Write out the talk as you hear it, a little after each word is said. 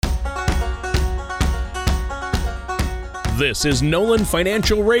This is Nolan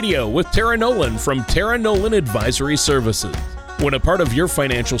Financial Radio with Tara Nolan from Tara Nolan Advisory Services. When a part of your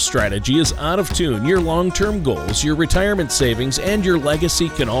financial strategy is out of tune, your long-term goals, your retirement savings, and your legacy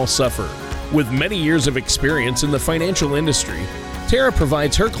can all suffer. With many years of experience in the financial industry, Tara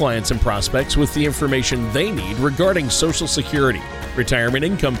provides her clients and prospects with the information they need regarding Social Security, retirement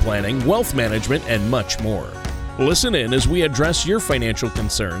income planning, wealth management, and much more. Listen in as we address your financial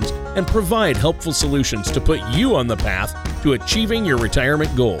concerns and provide helpful solutions to put you on the path to achieving your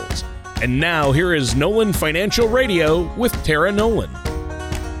retirement goals. And now, here is Nolan Financial Radio with Tara Nolan.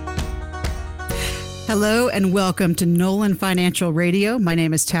 Hello and welcome to Nolan Financial Radio. My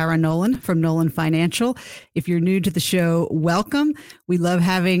name is Tara Nolan from Nolan Financial. If you're new to the show, welcome. We love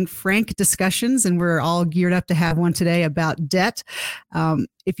having frank discussions, and we're all geared up to have one today about debt.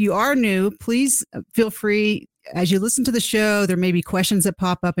 If you are new, please feel free. As you listen to the show, there may be questions that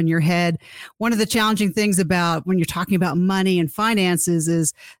pop up in your head. One of the challenging things about when you're talking about money and finances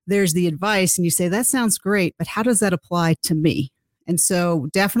is there's the advice and you say, that sounds great, but how does that apply to me? And so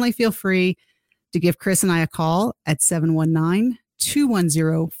definitely feel free to give Chris and I a call at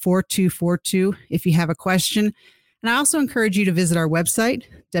 719-210-4242 if you have a question. And I also encourage you to visit our website,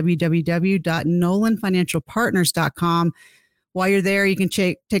 www.nolanfinancialpartners.com. While you're there, you can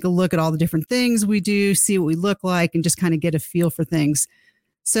take a look at all the different things we do, see what we look like, and just kind of get a feel for things.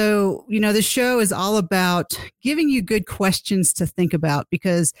 So, the show is all about giving you good questions to think about,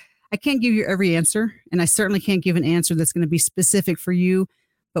 because I can't give you every answer, and I certainly can't give an answer that's going to be specific for you.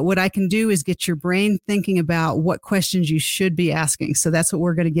 But what I can do is get your brain thinking about what questions you should be asking. So that's what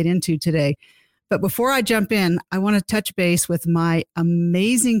we're going to get into today. But before I jump in, I want to touch base with my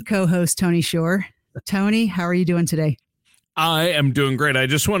amazing co-host, Tony Shore. Tony, how are you doing today? I am doing great. I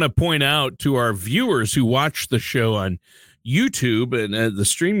just want to point out to our viewers who watch the show on YouTube and the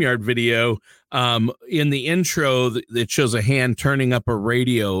StreamYard video, in the intro, it shows a hand turning up a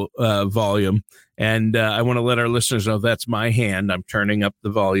radio volume. And I want to let our listeners know that's my hand. I'm turning up the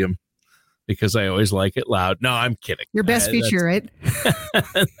volume because I always like it loud. No, I'm kidding. Your best feature, right?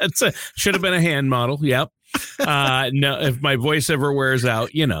 Should have been a hand model. Yep. No, if my voice ever wears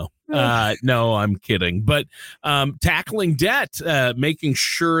out, no, I'm kidding. But tackling debt, making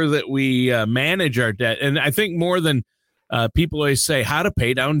sure that we manage our debt. And I think more than people always say how to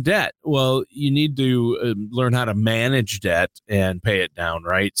pay down debt. Well, you need to learn how to manage debt and pay it down,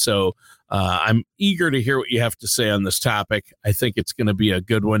 right? So I'm eager to hear what you have to say on this topic. I think it's going to be a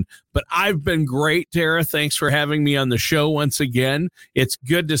good one. But I've been great, Tara. Thanks for having me on the show once again. It's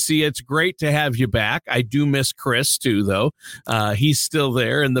good to see you. It's great to have you back. I do miss Chris, too, though. He's still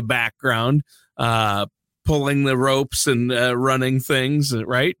there in the background, pulling the ropes and running things,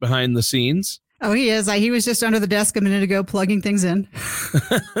 right, behind the scenes. Oh, he is. He was just under the desk a minute ago plugging things in.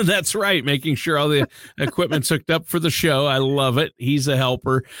 That's right. Making sure all the equipment's hooked up for the show. I love it. He's a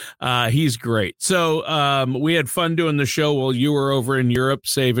helper. He's great. So we had fun doing the show while you were over in Europe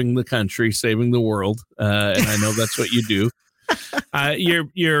saving the country, saving the world. And I know that's what you do.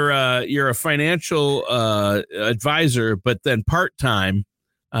 You're a financial advisor, but then part-time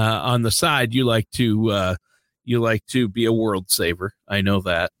on the side, you like to be a world saver. I know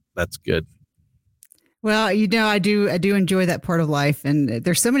that. That's good. Well, I do enjoy that part of life, and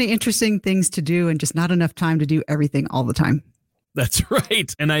there's so many interesting things to do and just not enough time to do everything all the time. That's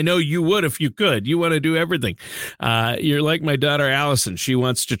right. And I know you would if you could. You want to do everything. You're like my daughter, Allison. She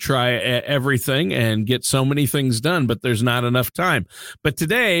wants to try everything and get so many things done, but there's not enough time. But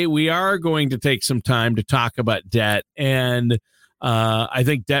today we are going to take some time to talk about debt. And I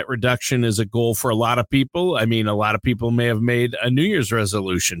think debt reduction is a goal for a lot of people. I mean, a lot of people may have made a New Year's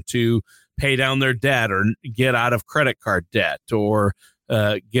resolution to pay down their debt or get out of credit card debt or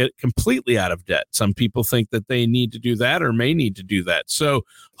get completely out of debt. Some people think that they need to do that or may need to do that. So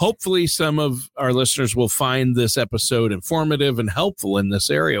hopefully some of our listeners will find this episode informative and helpful in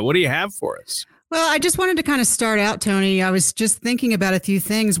this area. What do you have for us? Well, I just wanted to kind of start out, Tony. I was just thinking about a few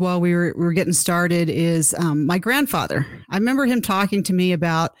things while we were getting started is my grandfather. I remember him talking to me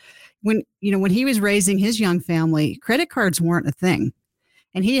about when he was raising his young family, credit cards weren't a thing.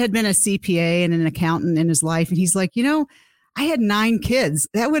 And he had been a CPA and an accountant in his life. And he's like, I had 9 kids.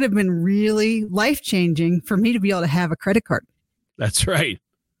 That would have been really life-changing for me to be able to have a credit card. That's right.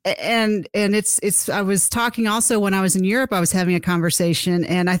 And it's, I was talking also when I was in Europe, I was having a conversation,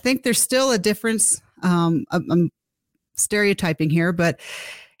 and I think there's still a difference. I'm stereotyping here, but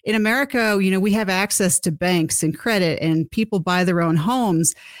in America, we have access to banks and credit, and people buy their own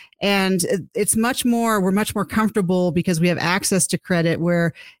homes. And we're much more comfortable because we have access to credit,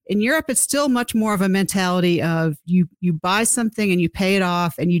 where in Europe, it's still much more of a mentality of you buy something and you pay it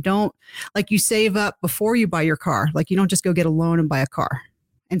off, and you don't, like, you save up before you buy your car. Like, you don't just go get a loan and buy a car.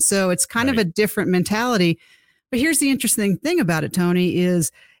 And so it's kind of a different mentality. But here's the interesting thing about it, Tony,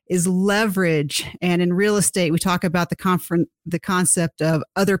 is leverage. And in real estate, we talk about the concept of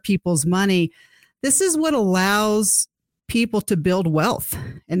other people's money. This is what allows people to build wealth.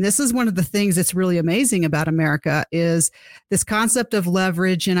 And this is one of the things that's really amazing about America, is this concept of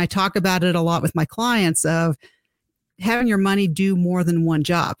leverage. And I talk about it a lot with my clients, of having your money do more than one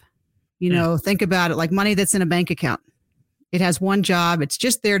job. Think about it like money that's in a bank account. It has one job. It's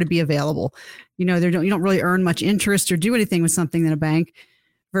just there to be available. You don't really earn much interest or do anything with something in a bank,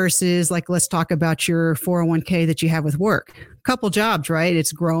 versus, like, let's talk about your 401k that you have with work. Couple jobs, right?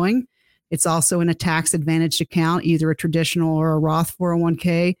 It's growing. It's also in a tax advantaged account, either a traditional or a Roth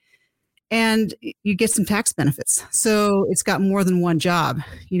 401k, and you get some tax benefits. So it's got more than one job.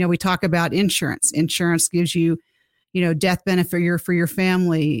 We talk about insurance. Insurance gives you, death benefit for your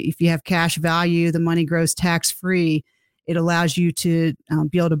family. If you have cash value, the money grows tax free. It allows you to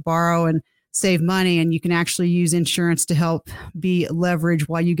be able to borrow and save money, and you can actually use insurance to help be leverage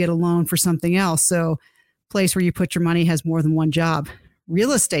while you get a loan for something else. So, place where you put your money has more than one job.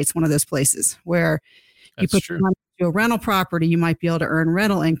 Real estate's one of those places where you put your money into a rental property, you might be able to earn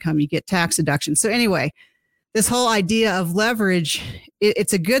rental income, you get tax deductions. So anyway, this whole idea of leverage,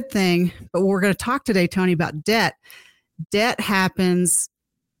 it's a good thing, but we're going to talk today, Tony, about debt. Debt happens,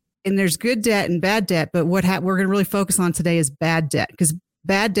 and there's good debt and bad debt, but what we're going to really focus on today is bad debt, because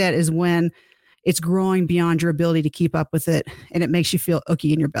bad debt is when it's growing beyond your ability to keep up with it, and it makes you feel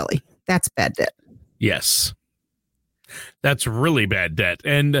icky in your belly. That's bad debt. Yes. That's really bad debt.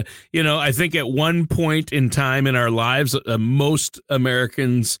 And, I think at one point in time in our lives, most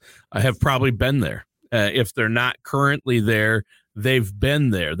Americans have probably been there. If they're not currently there, they've been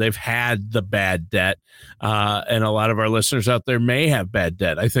there. They've had the bad debt. And a lot of our listeners out there may have bad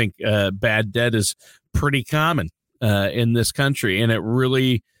debt. I think bad debt is pretty common in this country. And it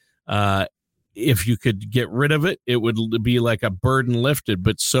really, if you could get rid of it, it would be like a burden lifted,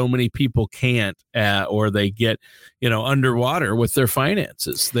 but so many people can't, or they get, underwater with their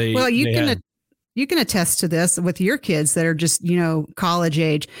finances. You can attest to this with your kids that are just, college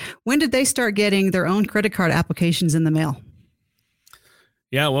age. When did they start getting their own credit card applications in the mail?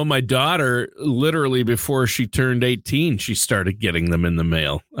 Yeah, well, my daughter, literally before she turned 18, she started getting them in the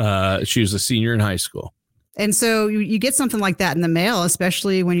mail. She was a senior in high school. And so you get something like that in the mail,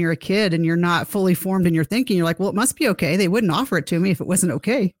 especially when you're a kid and you're not fully formed in your thinking. You're like, well, it must be okay. They wouldn't offer it to me if it wasn't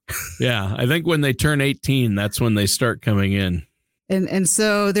okay. Yeah, I think when they turn 18, that's when they start coming in. And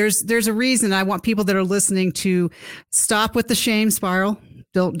so there's a reason. I want people that are listening to stop with the shame spiral.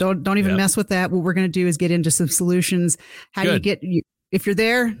 Don't even mess with that. What we're going to do is get into some solutions. How do you get, if you're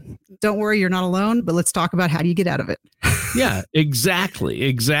there, don't worry, you're not alone, but let's talk about how do you get out of it. Yeah, exactly.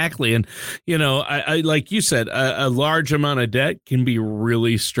 And, I like you said, a large amount of debt can be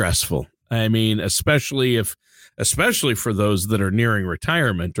really stressful. I mean, especially for those that are nearing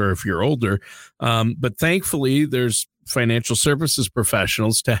retirement or if you're older. But thankfully, there's financial services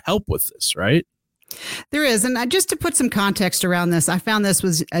professionals to help with this, right? There is. And just to put some context around this, I found this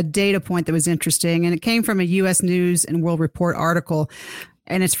was a data point that was interesting, and it came from a U.S. News and World Report article.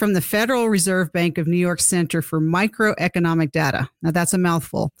 And it's from the Federal Reserve Bank of New York Center for Microeconomic Data. Now, that's a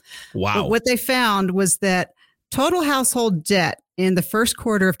mouthful. Wow. But what they found was that total household debt in the first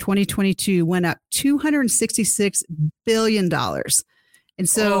quarter of 2022 went up $266 billion. And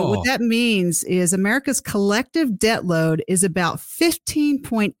so what that means is America's collective debt load is about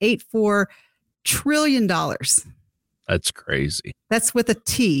 $15.84 trillion. That's crazy. That's with a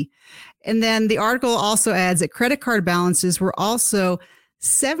T. And then the article also adds that credit card balances were also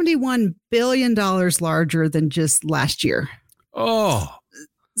 $71 billion larger than just last year. Oh.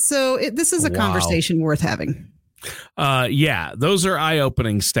 So this is a conversation worth having. Yeah, those are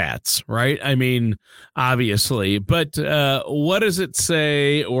eye-opening stats, right? I mean, obviously, but what does it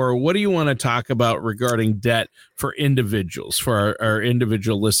say, or what do you want to talk about regarding debt for individuals, for our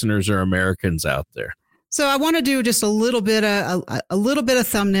individual listeners or Americans out there? So I want to do just a little bit of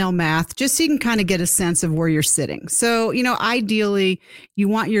thumbnail math, just so you can kind of get a sense of where you're sitting. So, ideally, you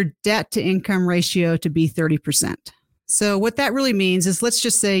want your debt to income ratio to be 30%. So what that really means is, let's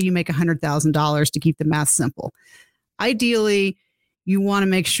just say you make $100,000 to keep the math simple. Ideally, you want to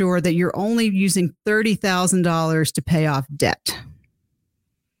make sure that you're only using $30,000 to pay off debt.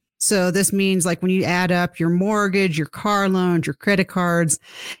 So this means like when you add up your mortgage, your car loans, your credit cards,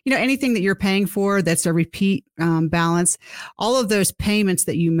 anything that you're paying for that's a repeat balance, all of those payments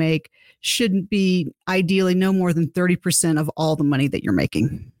that you make should be ideally no more than 30% of all the money that you're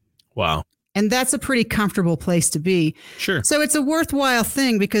making. Wow. And that's a pretty comfortable place to be. Sure. So it's a worthwhile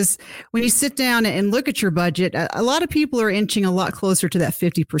thing because when you sit down and look at your budget, a lot of people are inching a lot closer to that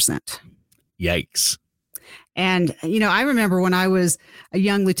 50%. Yikes. And, I remember when I was a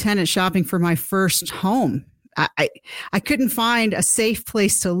young lieutenant shopping for my first home, I couldn't find a safe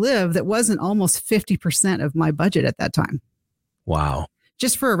place to live that wasn't almost 50% of my budget at that time. Wow.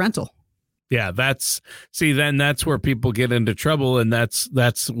 Just for a rental. Yeah, then that's where people get into trouble, and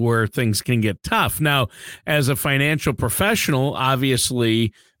that's where things can get tough. Now, as a financial professional,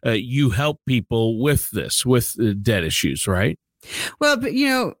 obviously, you help people with debt issues, right? Well, but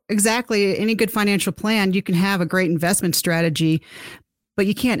exactly. Any good financial plan, you can have a great investment strategy, but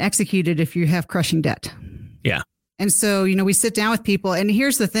you can't execute it if you have crushing debt. Yeah. And so, we sit down with people, and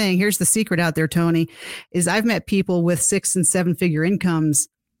here's the thing, here's the secret out there, Tony, is I've met people with 6 and 7 figure incomes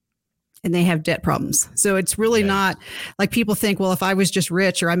and they have debt problems. So it's really not like people think, well, if I was just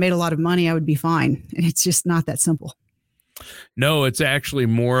rich or I made a lot of money, I would be fine. And it's just not that simple. No, it's actually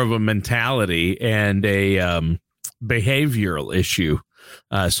more of a mentality and a behavioral issue.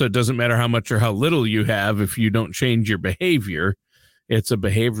 So it doesn't matter how much or how little you have. If you don't change your behavior, it's a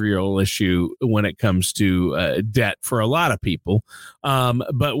behavioral issue when it comes to debt for a lot of people.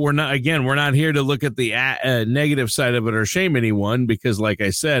 But we're not here to look at the negative side of it or shame anyone, because like I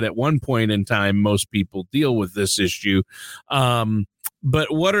said, at one point in time, most people deal with this issue. But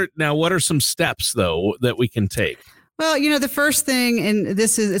what are some steps though that we can take? Well, the first thing, and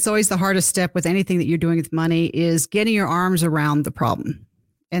it's always the hardest step with anything that you're doing with money, is getting your arms around the problem.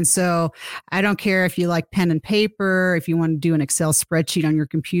 And so I don't care if you like pen and paper, if you want to do an Excel spreadsheet on your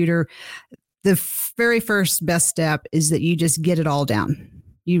computer, the very first best step is that you just get it all down.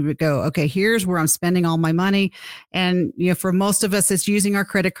 You go, okay, here's where I'm spending all my money. And, for most of us, it's using our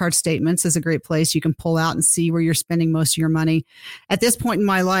credit card statements is a great place. You can pull out and see where you're spending most of your money. At this point in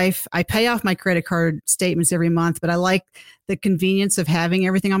my life, I pay off my credit card statements every month, but I like the convenience of having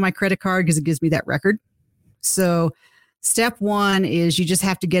everything on my credit card because it gives me that record. So step one is you just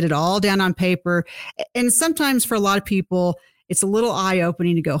have to get it all down on paper. And sometimes for a lot of people, it's a little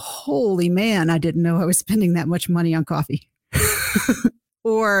eye-opening to go, holy man, I didn't know I was spending that much money on coffee.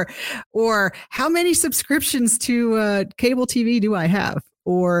 Or how many subscriptions to cable TV do I have?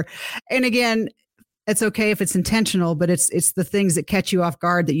 And again, it's okay if it's intentional, but it's the things that catch you off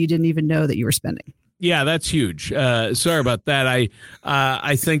guard that you didn't even know that you were spending. Yeah, that's huge. Sorry about that.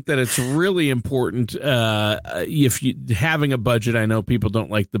 I think that it's really important if you having a budget. I know people don't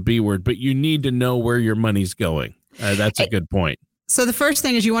like the B word, but you need to know where your money's going. That's a good point. So the first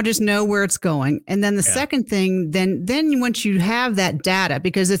thing is you want to just know where it's going. And then the second thing, then once you have that data,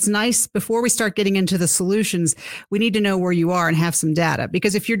 because it's nice before we start getting into the solutions, we need to know where you are and have some data.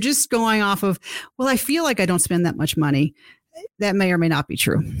 Because if you're just going off of, well, I feel like I don't spend that much money, that may or may not be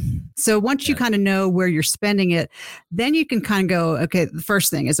true. So once you kind of know where you're spending it, then you can kind of go, okay, the first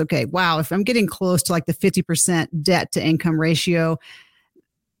thing is, okay, wow, if I'm getting close to like the 50% debt to income ratio,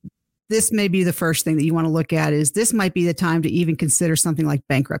 this may be the first thing that you want to look at is this might be the time to even consider something like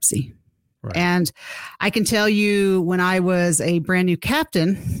bankruptcy. Right. And I can tell you when I was a brand new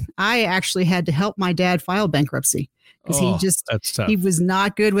captain, I actually had to help my dad file bankruptcy because he was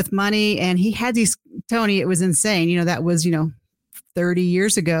not good with money. And he had these, Tony, it was insane. That was, 30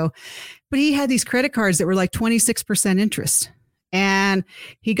 years ago, but he had these credit cards that were like 26% interest. And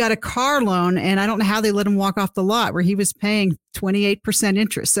he got a car loan, and I don't know how they let him walk off the lot where he was paying 28%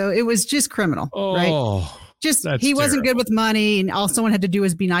 interest. So it was just criminal, right? Just he wasn't good with money, and all someone had to do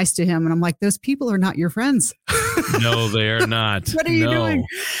was be nice to him. And I'm like, those people are not your friends. No, they are not. What are you doing?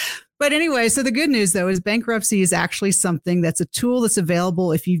 But anyway, so the good news, though, is bankruptcy is actually something that's a tool that's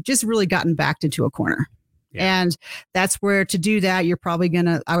available if you've just really gotten backed into a corner. Yeah. And that's where to do that, you're probably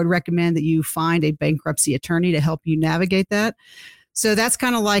I would recommend that you find a bankruptcy attorney to help you navigate that. So that's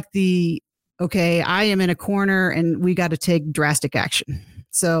kind of like okay, I am in a corner and we got to take drastic action.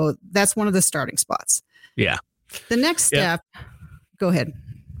 So that's one of the starting spots. Yeah. The next step, go ahead.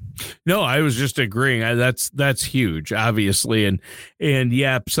 No, I was just agreeing. That's huge, obviously. And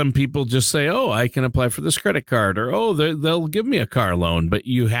yeah, some people just say, oh, I can apply for this credit card, or, oh, they'll give me a car loan, but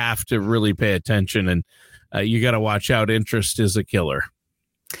you have to really pay attention, and you got to watch out. Interest is a killer.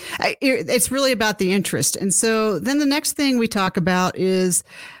 It's really about the interest. And so then the next thing we talk about is,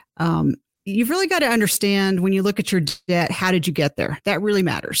 you've really got to understand when you look at your debt, how did you get there? That really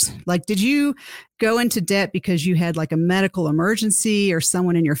matters. Like, did you go into debt because you had like a medical emergency or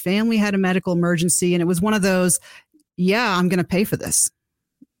someone in your family had a medical emergency? And it was one of those, yeah, I'm going to pay for this.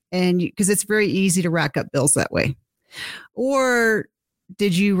 And because it's very easy to rack up bills that way. Or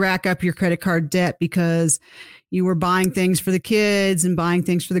did you rack up your credit card debt because you were buying things for the kids and buying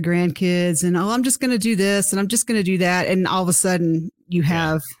things for the grandkids and, I'm just going to do this and I'm just going to do that. And all of a sudden you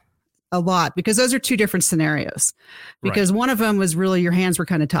have a lot, because those are two different scenarios. Because one of them was really your hands were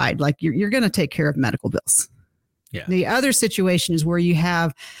kind of tied. Like you're going to take care of medical bills. Yeah. The other situation is where you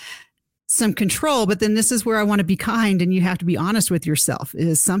have some control, but then this is where I want to be kind and you have to be honest with yourself.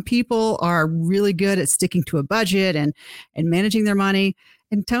 Is some people are really good at sticking to a budget and managing their money.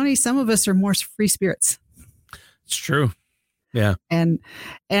 And Tony, some of us are more free spirits. It's true. Yeah. And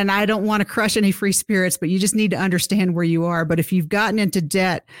I don't want to crush any free spirits, but you just need to understand where you are. But if you've gotten into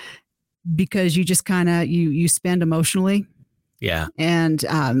debt because you just kind of, you spend emotionally. Yeah. And,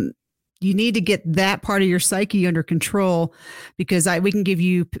 you need to get that part of your psyche under control, because we can give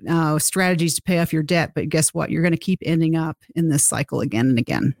you strategies to pay off your debt. But guess what? You're going to keep ending up in this cycle again and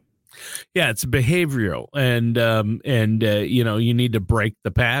again. Yeah, it's behavioral, and you need to break the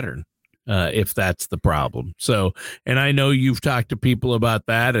pattern if that's the problem. So, and I know you've talked to people about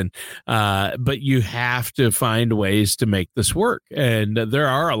that, and but you have to find ways to make this work. And there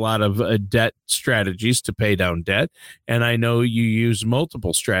are a lot of debt strategies to pay down debt, and I know you use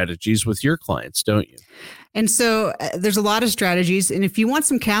multiple strategies with your clients, don't you? And so there's a lot of strategies, and if you want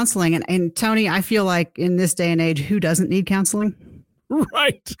some counseling, and Tony, I feel like in this day and age, who doesn't need counseling?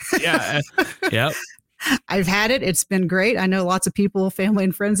 Right. Yeah. Yep. I've had it. It's been great. I know lots of people, family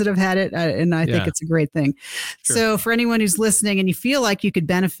and friends that have had it, and I think it's a great thing. Sure. So for anyone who's listening and you feel like you could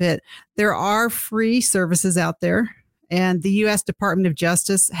benefit, there are free services out there. And the U.S. Department of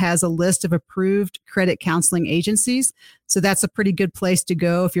Justice has a list of approved credit counseling agencies. So that's a pretty good place to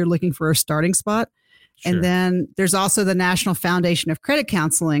go if you're looking for a starting spot. Sure. And then there's also the National Foundation of Credit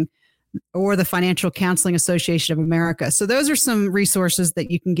Counseling, or the Financial Counseling Association of America. So those are some resources that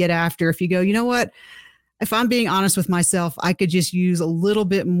you can get after if you go, you know what, if I'm being honest with myself, I could just use a little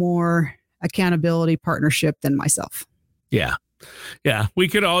bit more accountability partnership than myself. Yeah. Yeah. We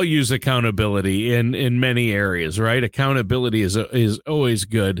could all use accountability in many areas, right? Accountability is always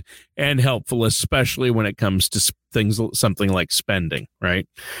good and helpful, especially when it comes to something like spending, right?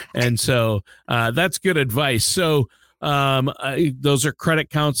 And so that's good advice. So those are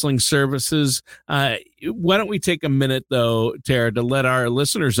credit counseling services. Why don't we take a minute, though, Tara, to let our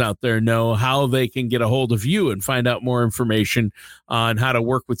listeners out there know how they can get a hold of you and find out more information on how to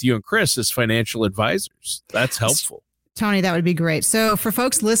work with you and Chris as financial advisors. That's helpful. Tony, that would be great. So for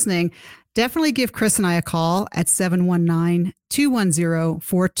folks listening, definitely give Chris and I a call at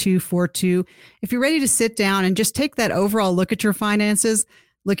 719-210-4242. If you're ready to sit down and just take that overall look at your finances,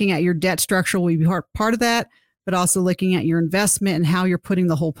 looking at your debt structure will be part of that, but also looking at your investment and how you're putting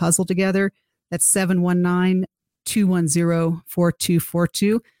the whole puzzle together. That's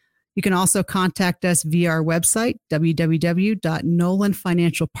 719-210-4242. You can also contact us via our website,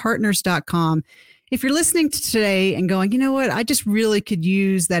 www.nolanfinancialpartners.com. If you're listening to today and going, you know what, I just really could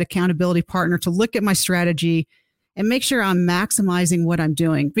use that accountability partner to look at my strategy and make sure I'm maximizing what I'm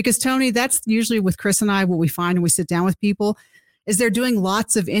doing. Because Tony, that's usually with Chris and I, what we find when we sit down with people is they're doing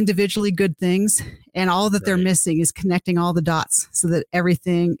lots of individually good things, and all that they're missing is connecting all the dots so that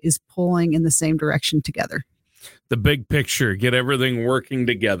everything is pulling in the same direction together. The big picture, get everything working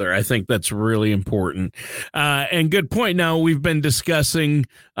together. I think that's really important. And good point. Now, we've been discussing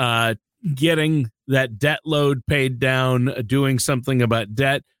getting that debt load paid down, doing something about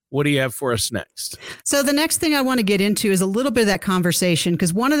debt. What do you have for us next? So the next thing I want to get into is a little bit of that conversation,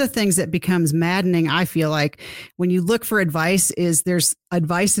 because one of the things that becomes maddening, I feel like, when you look for advice is there's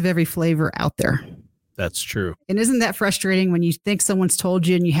advice of every flavor out there. That's true. And isn't that frustrating when you think someone's told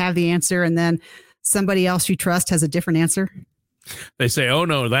you and you have the answer and then somebody else you trust has a different answer? They say, oh,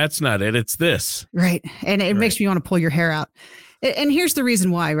 no, that's not it. It's this. Right. And it makes me want to pull your hair out. And here's the reason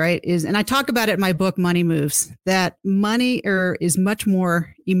why, right? And I talk about it in my book, Money Moves, that money is much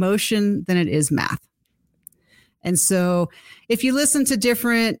more emotion than it is math. And so if you listen to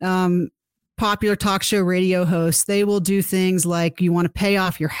different popular talk show radio hosts, they will do things like you want to pay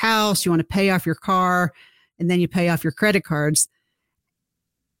off your house, you want to pay off your car, and then you pay off your credit cards.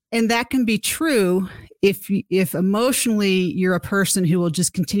 And that can be true if emotionally you're a person who will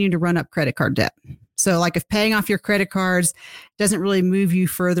just continue to run up credit card debt. So like if paying off your credit cards doesn't really move you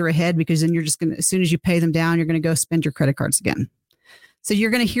further ahead, because then you're just going to, as soon as you pay them down, you're going to go spend your credit cards again. So you're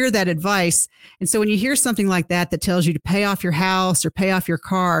going to hear that advice. And so when you hear something like that, that tells you to pay off your house or pay off your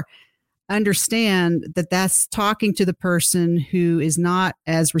car, understand that that's talking to the person who is not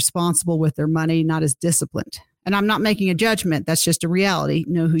as responsible with their money, not as disciplined. And I'm not making a judgment. That's just a reality.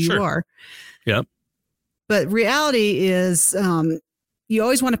 Know who you are. Yep. But reality is you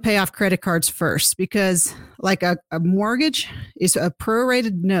always want to pay off credit cards first, because like a mortgage is a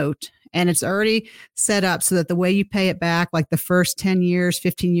prorated note, and it's already set up so that the way you pay it back, like the first 10 years,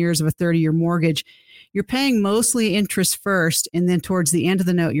 15 years of a 30-year mortgage, you're paying mostly interest first. And then towards the end of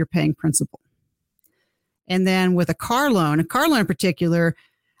the note, you're paying principal. And then with a car loan in particular,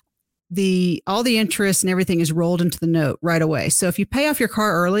 all the interest and everything is rolled into the note right away. So if you pay off your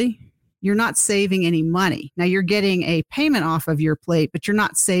car early, you're not saving any money. Now you're getting a payment off of your plate, but you're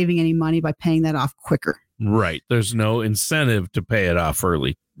not saving any money by paying that off quicker. Right. There's no incentive to pay it off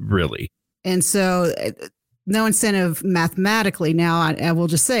early, really. And so no incentive mathematically. Now I will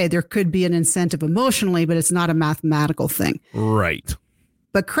just say there could be an incentive emotionally, but it's not a mathematical thing. Right.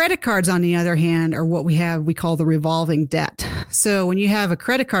 But credit cards, on the other hand, are what we call the revolving debt. So when you have a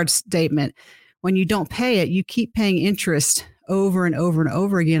credit card statement, when you don't pay it, you keep paying interest over and over and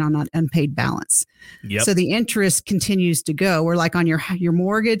over again on that unpaid balance. Yep. So the interest continues to go. Where like on your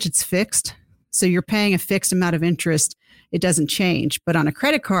mortgage, it's fixed. So you're paying a fixed amount of interest. It doesn't change. But on a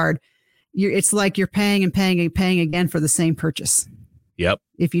credit card, it's like you're paying and paying and paying again for the same purchase. Yep.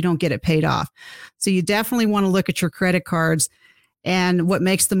 If you don't get it paid off. So you definitely want to look at your credit cards. And what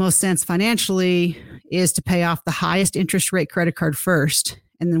makes the most sense financially is to pay off the highest interest rate credit card first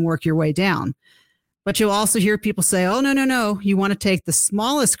and then work your way down. But you'll also hear people say, oh, no. You want to take the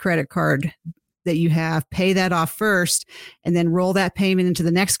smallest credit card that you have, pay that off first, and then roll that payment into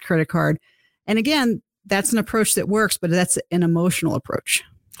the next credit card. And again, that's an approach that works, but that's an emotional approach.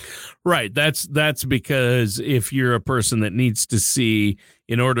 Right. That's because if you're a person that needs to see,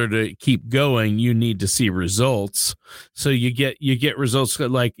 in order to keep going, you need to see results. So you get results,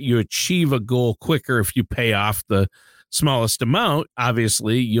 like you achieve a goal quicker if you pay off the smallest amount.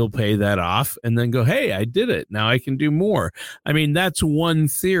 Obviously, you'll pay that off and then go, hey, I did it. Now I can do more. I mean, that's one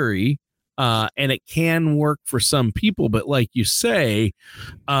theory, and it can work for some people. But like you say,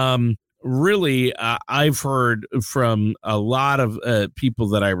 really, I've heard from a lot of people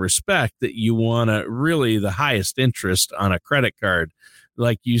that I respect that you want to really the highest interest on a credit card.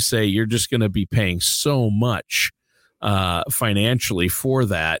 Like you say, you're just going to be paying so much financially for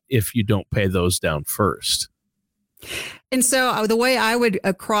that if you don't pay those down first. And so the way I would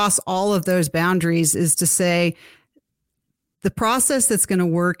cross all of those boundaries is to say the process that's going to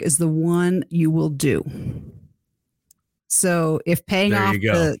work is the one you will do. So if paying off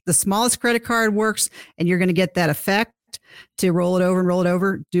the smallest credit card works and you're going to get that effect to roll it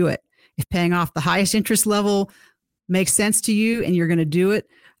over, do it. If paying off the highest interest level makes sense to you and you're going to do it,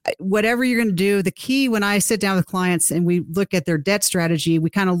 whatever you're going to do, the key when I sit down with clients and we look at their debt strategy, we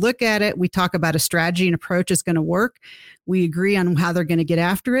kind of look at it. We talk about a strategy and approach that's going to work. We agree on how they're going to get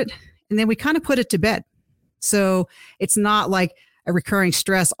after it. And then we kind of put it to bed. So it's not like a recurring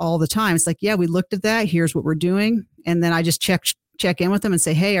stress all the time. It's like, yeah, we looked at that. Here's what we're doing. And then I just check in with them and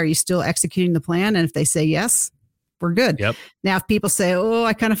say, hey, are you still executing the plan? And if they say yes, we're good. Yep. Now, if people say, oh,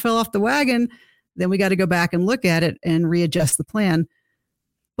 I kind of fell off the wagon, then we got to go back and look at it and readjust the plan.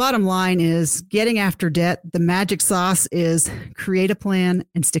 Bottom line is getting after debt. The magic sauce is create a plan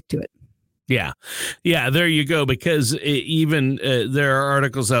and stick to it. Yeah. Yeah. There you go. Because even there are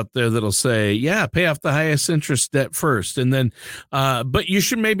articles out there that'll say, yeah, pay off the highest interest debt first. And then, but you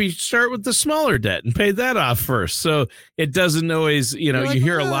should maybe start with the smaller debt and pay that off first. So it doesn't always, you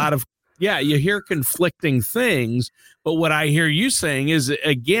hear a lot of, you hear conflicting things. But what I hear you saying is,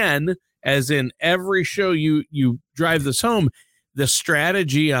 again, as in every show you drive this home, the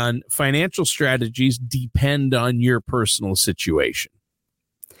strategy on financial strategies depend on your personal situation.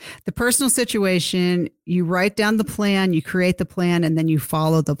 The personal situation, you write down the plan, you create the plan, and then you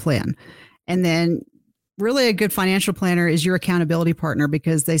follow the plan. And then really a good financial planner is your accountability partner,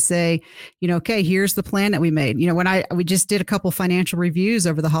 because they say, okay, here's the plan that we made. We just did a couple financial reviews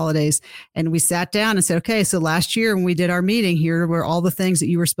over the holidays and we sat down and said, okay, so last year when we did our meeting, here were all the things that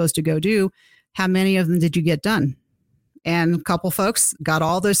you were supposed to go do. How many of them did you get done? And a couple folks got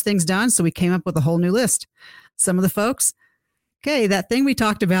all those things done. So we came up with a whole new list. Some of the folks, okay, that thing we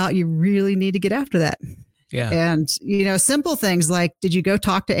talked about, you really need to get after that. Yeah. And, simple things like, did you go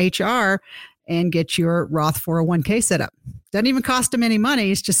talk to HR and get your Roth 401k set up? Doesn't even cost them any money.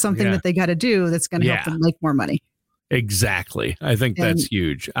 It's just something that they got to do that's going to help them make more money. Exactly. I think that's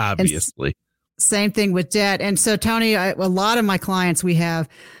huge, obviously. Same thing with debt. And so, Tony, a lot of my clients, we have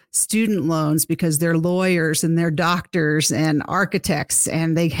student loans because they're lawyers and they're doctors and architects,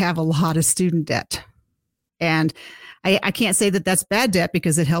 and they have a lot of student debt. And I can't say that that's bad debt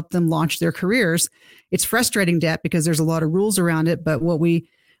because it helped them launch their careers. It's frustrating debt because there's a lot of rules around it. But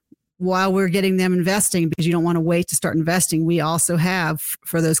while we're getting them investing, because you don't want to wait to start investing, we also have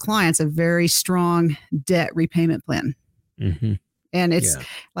for those clients a very strong debt repayment plan. Mm-hmm. And it's,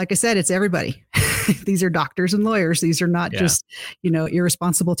 like I said, it's everybody. These are doctors and lawyers. These are not just,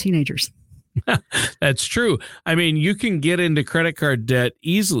 irresponsible teenagers. That's true. I mean, you can get into credit card debt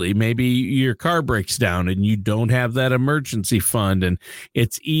easily. Maybe your car breaks down and you don't have that emergency fund, and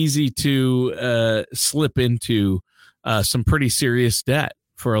it's easy to slip into some pretty serious debt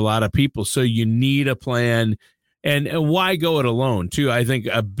for a lot of people. So you need a plan. And why go it alone, too? I think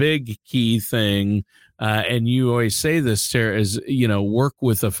a big key thing, and you always say this, Tara, is, work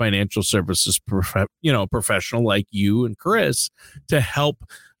with a financial services professional like you and Chris to help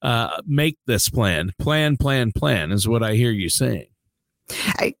make this plan is what I hear you saying.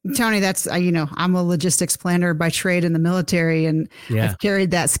 Tony, that's, I'm a logistics planner by trade in the military, and I've carried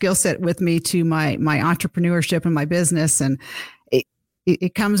that skill set with me to my entrepreneurship and my business. And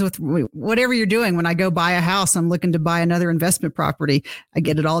it comes with whatever you're doing. When I go buy a house, I'm looking to buy another investment property. I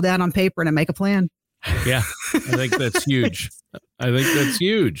get it all down on paper and I make a plan. Yeah, I think that's huge.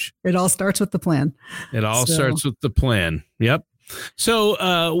 It all starts with the plan. Starts with the plan. Yep.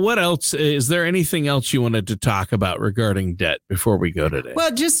 So what else? Is there anything else you wanted to talk about regarding debt before we go today?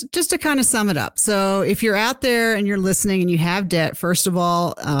 Well, just to kind of sum it up. So if you're out there and you're listening and you have debt, first of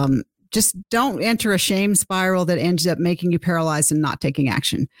all, just don't enter a shame spiral that ends up making you paralyzed and not taking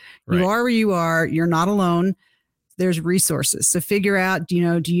action. Right. You are where you are. You're not alone. There's resources. So figure out, do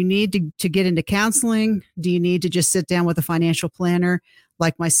you need to get into counseling? Do you need to just sit down with a financial planner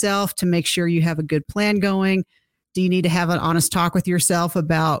like myself to make sure you have a good plan going? Do you need to have an honest talk with yourself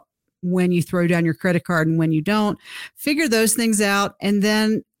about when you throw down your credit card and when you don't? Figure those things out, and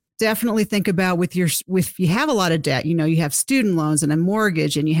then definitely think about if you have a lot of debt, you have student loans and a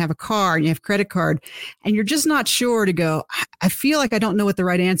mortgage and you have a car and you have credit card, and you're just not sure to go, I feel like I don't know what the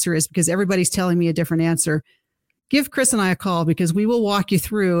right answer is because everybody's telling me a different answer. Give Chris and I a call, because we will walk you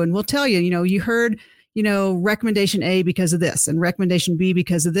through and we'll tell you, you heard, recommendation A because of this and recommendation B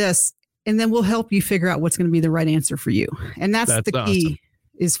because of this. And then we'll help you figure out what's going to be the right answer for you. And that's the key, awesome,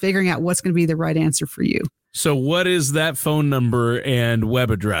 is figuring out what's going to be the right answer for you. So what is that phone number and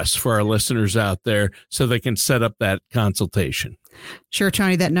web address for our listeners out there so they can set up that consultation? Sure,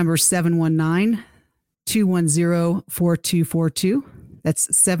 Tony. That number is 719-210-4242. That's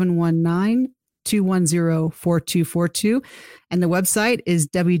 719-210-4242. And the website is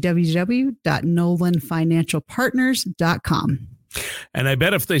www.nolanfinancialpartners.com. And I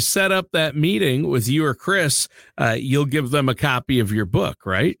bet if they set up that meeting with you or Chris, you'll give them a copy of your book,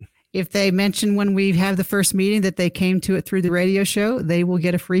 right? If they mention when we have the first meeting that they came to it through the radio show, they will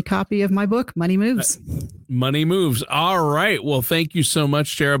get a free copy of my book, Money Moves. Money Moves. All right. Well, thank you so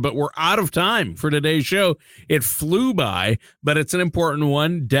much, Tara, but we're out of time for today's show. It flew by, but it's an important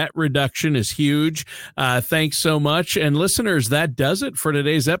one. Debt reduction is huge. Thanks so much. And listeners, that does it for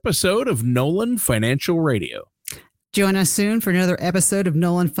today's episode of Nolan Financial Radio. Join us soon for another episode of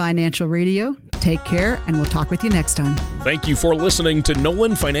Nolan Financial Radio. Take care, and we'll talk with you next time. Thank you for listening to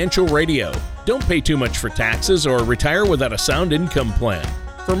Nolan Financial Radio. Don't pay too much for taxes or retire without a sound income plan.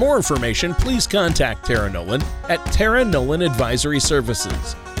 For more information, please contact Tara Nolan at Tara Nolan Advisory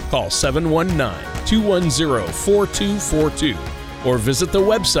Services. Call 719-210-4242 or visit the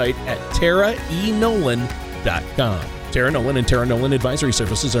website at taraenolan.com. Tara Nolan and Tara Nolan Advisory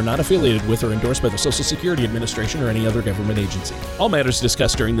Services are not affiliated with or endorsed by the Social Security Administration or any other government agency. All matters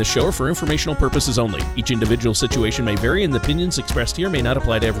discussed during this show are for informational purposes only. Each individual situation may vary, and the opinions expressed here may not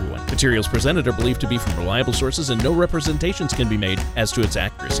apply to everyone. Materials presented are believed to be from reliable sources, and no representations can be made as to its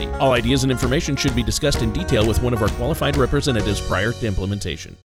accuracy. All ideas and information should be discussed in detail with one of our qualified representatives prior to implementation.